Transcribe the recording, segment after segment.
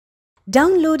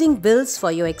Downloading bills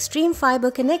for your Xstream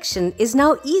Fiber connection is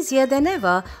now easier than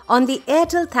ever on the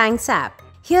Airtel Thanks app.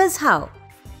 Here's how.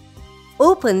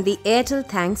 Open the Airtel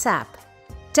Thanks app.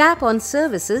 Tap on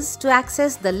Services to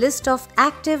access the list of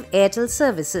active Airtel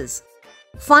services.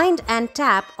 Find and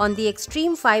tap on the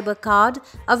Xstream Fiber card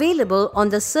available on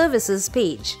the Services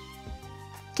page.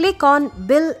 Click on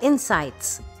Bill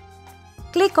Insights.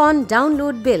 Click on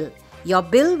Download Bill. Your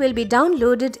bill will be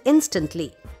downloaded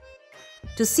instantly.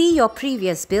 To see your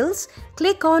previous bills,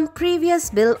 click on Previous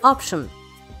Bill option.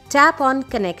 Tap on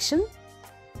Connection.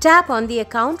 Tap on the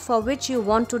account for which you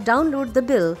want to download the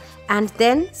bill and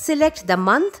then select the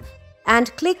month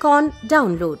and click on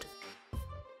Download.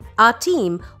 Our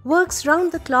team works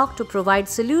round the clock to provide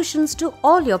solutions to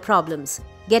all your problems.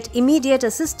 Get immediate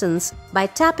assistance by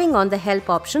tapping on the Help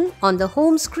option on the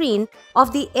home screen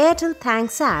of the Airtel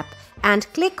Thanks app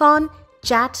and click on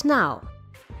Chat Now.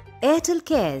 Airtel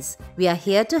cares. We are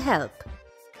here to help.